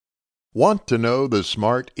Want to know the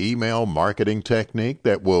smart email marketing technique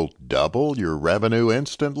that will double your revenue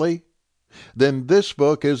instantly? Then this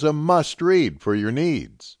book is a must-read for your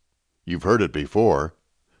needs. You've heard it before.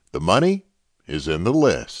 The money is in the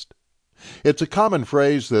list. It's a common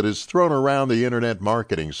phrase that is thrown around the internet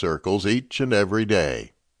marketing circles each and every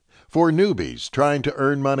day. For newbies trying to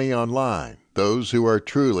earn money online, those who are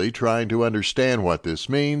truly trying to understand what this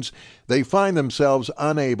means, they find themselves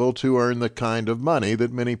unable to earn the kind of money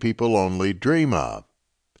that many people only dream of.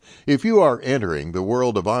 If you are entering the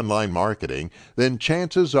world of online marketing, then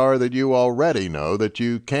chances are that you already know that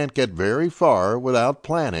you can't get very far without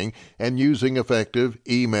planning and using effective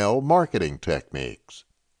email marketing techniques.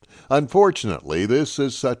 Unfortunately, this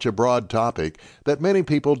is such a broad topic that many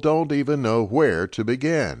people don't even know where to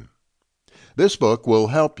begin. This book will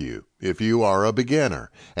help you if you are a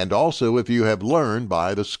beginner, and also if you have learned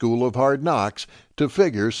by the School of Hard Knocks to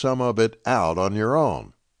figure some of it out on your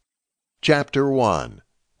own. Chapter 1.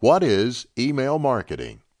 What is email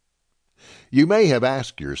marketing? You may have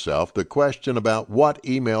asked yourself the question about what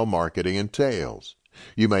email marketing entails.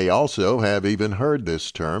 You may also have even heard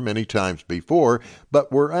this term many times before,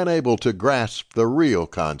 but were unable to grasp the real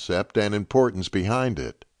concept and importance behind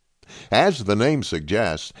it. As the name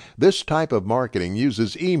suggests, this type of marketing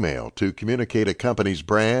uses email to communicate a company's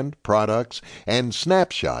brand, products, and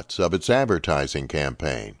snapshots of its advertising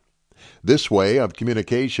campaign. This way of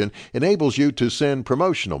communication enables you to send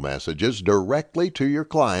promotional messages directly to your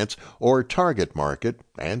clients or target market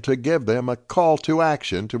and to give them a call to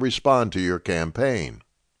action to respond to your campaign.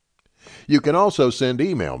 You can also send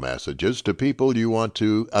email messages to people you want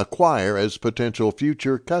to acquire as potential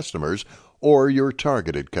future customers or your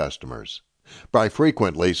targeted customers. By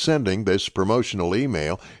frequently sending this promotional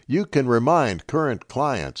email, you can remind current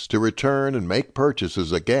clients to return and make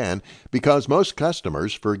purchases again because most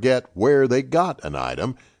customers forget where they got an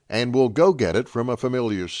item and will go get it from a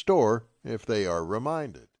familiar store if they are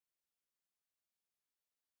reminded.